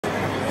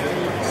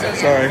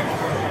Sorry.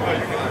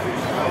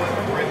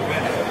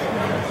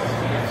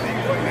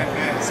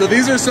 So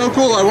these are so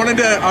cool. I wanted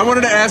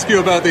to ask you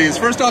about these.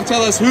 First off,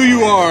 tell us who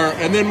you are,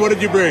 and then what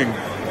did you bring?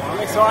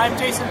 So I'm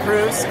Jason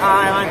Cruz.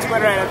 I'm on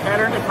Twitter at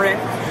Pattern to Print,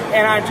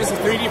 and I'm just a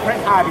 3D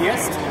print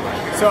hobbyist.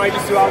 So I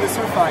just do all this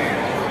for fun.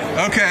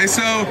 Okay,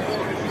 so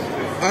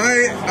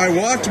I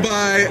walked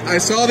by, I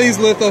saw these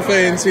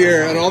Lithophanes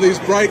here and all these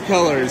bright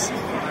colors,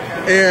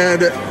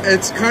 and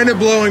it's kind of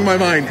blowing my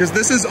mind because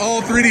this is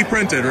all 3D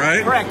printed,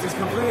 right? Correct, it's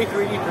completely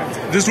 3D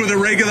printed. Just with a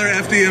regular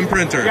FDM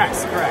printer?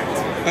 Yes, correct.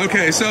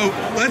 Okay, so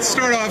let's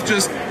start off,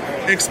 just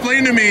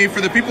explain to me,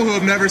 for the people who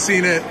have never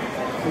seen it,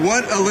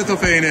 what a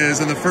lithophane is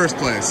in the first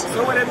place.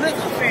 So what a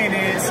lithophane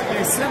is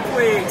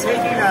simply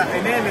taking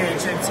an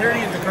image and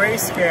turning it to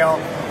grayscale,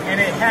 and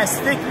it has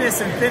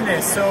thickness and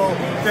thinness. So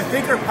the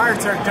thicker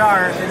parts are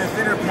dark and the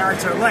thinner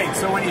parts are light.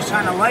 So when you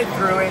shine a light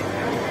through it,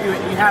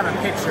 you have a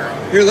picture.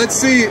 Here, let's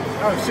see.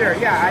 Oh, sure,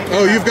 yeah.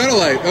 You've got a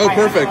light. Oh,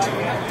 perfect.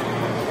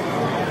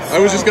 I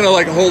was just gonna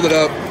like hold it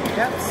up.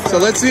 Yep. So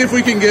let's see if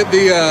we can get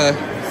the...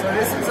 So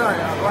this is a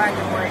black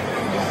and white.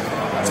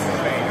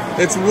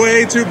 It's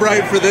way too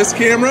bright for this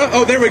camera.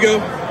 Oh, there we go.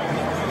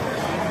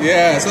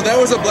 Yeah, so that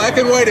was a black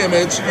and white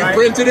image. You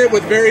printed it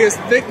with various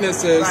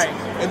thicknesses. Right.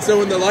 And so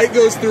when the light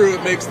goes through,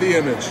 it makes the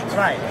image.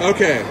 Right.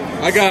 Okay,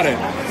 I got it.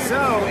 So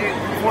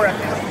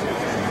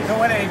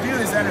what I do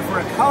is then for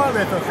a color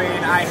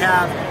lithophane, I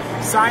have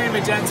cyan,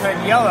 magenta,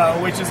 and yellow,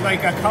 which is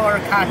like a color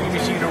copy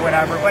machine or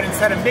whatever, but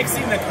instead of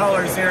mixing the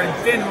colors, they're in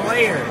thin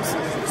layers.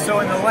 So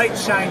when the light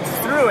shines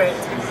through it,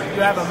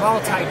 you have a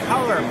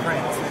multi-color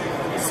print.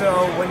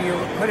 So when you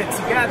put it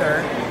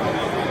together,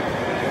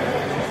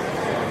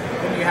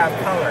 then you have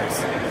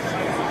colors.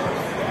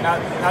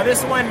 Now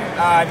this one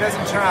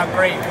doesn't turn out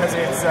great because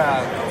it's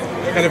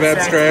kind of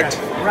abstract.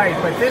 Right,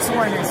 but this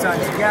one is done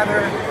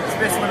together, so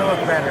this one will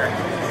look better.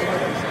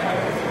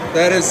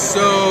 That is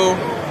so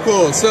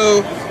cool.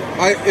 So,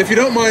 if you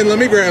don't mind, let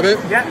me grab it.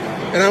 Yeah.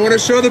 And I want to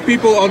show the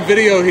people on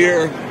video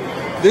here.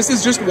 This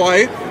is just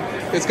white.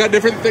 It's got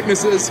different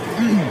thicknesses.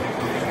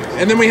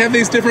 And then we have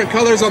these different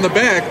colors on the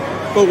back.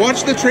 But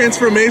watch the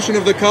transformation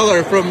of the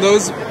color from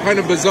those kind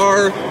of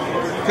bizarre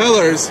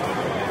colors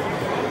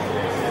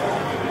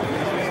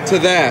to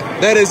that.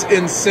 That is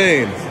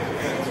insane.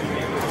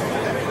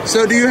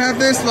 So do you have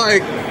this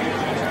like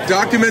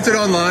documented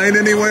online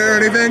anywhere or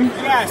anything?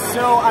 Yeah,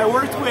 so I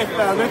worked with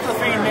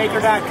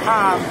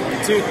lithophanemaker.com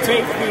to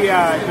take the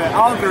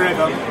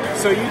algorithm,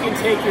 so you can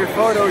take your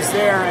photos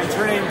there and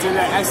turn it into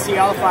the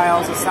STL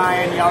files of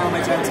cyan, yellow,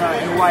 magenta,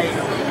 and white.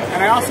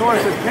 And I also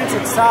work with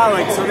Printed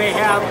Solid, so they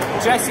have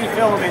Jesse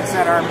filaments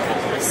that are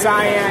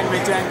cyan,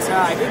 magenta,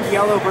 I think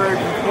Yellowbird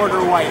and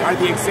Quarter White are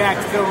the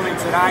exact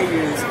filaments that I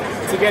use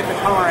to get the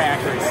color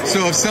accuracy.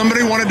 So if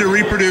somebody wanted to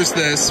reproduce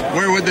this,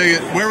 where would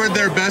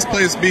their best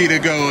place be to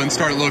go and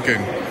start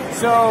looking?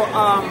 So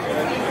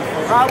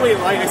probably,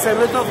 like I said,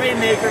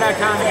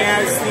 lithophanemaker.com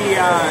has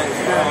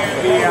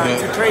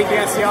to trade the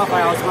STL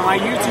files, but my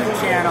YouTube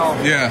channel,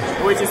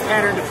 which is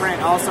Pattern to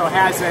Print, also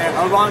has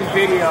a long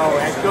video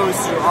that goes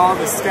through all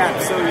the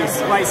steps, so you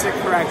slice it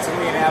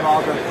correctly and have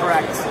all the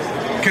correct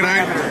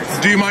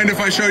parameters. Do you mind if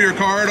I show your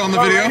card on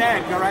the video?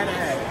 Go right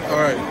ahead. All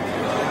right.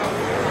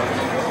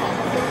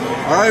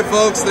 All right,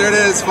 folks, there it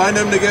is. Find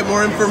them to get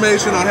more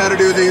information on how to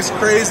do these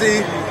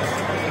crazy,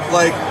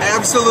 like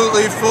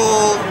absolutely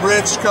full,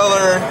 rich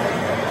color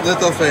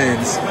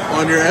lithophanes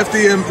on your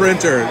FDM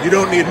printer. You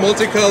don't need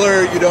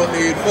multicolor, you don't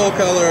need full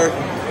color,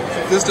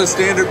 just a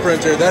standard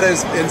printer. That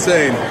is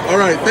insane. All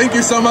right, thank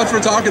you so much for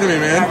talking to me,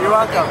 man. You're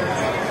welcome.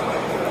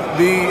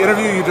 The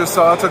interview you just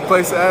saw took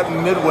place at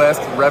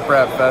Midwest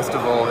Reprap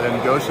Festival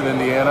in Goshen,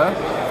 Indiana,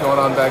 going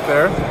on back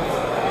there.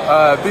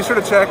 Be sure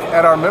to check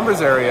at our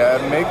members area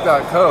at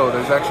make.co.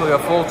 There's actually a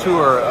full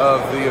tour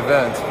of the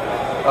event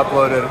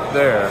uploaded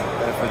there.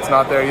 If it's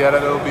not there yet,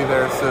 it'll be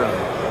there soon.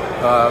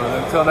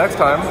 Until next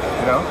time,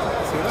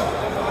 see you then.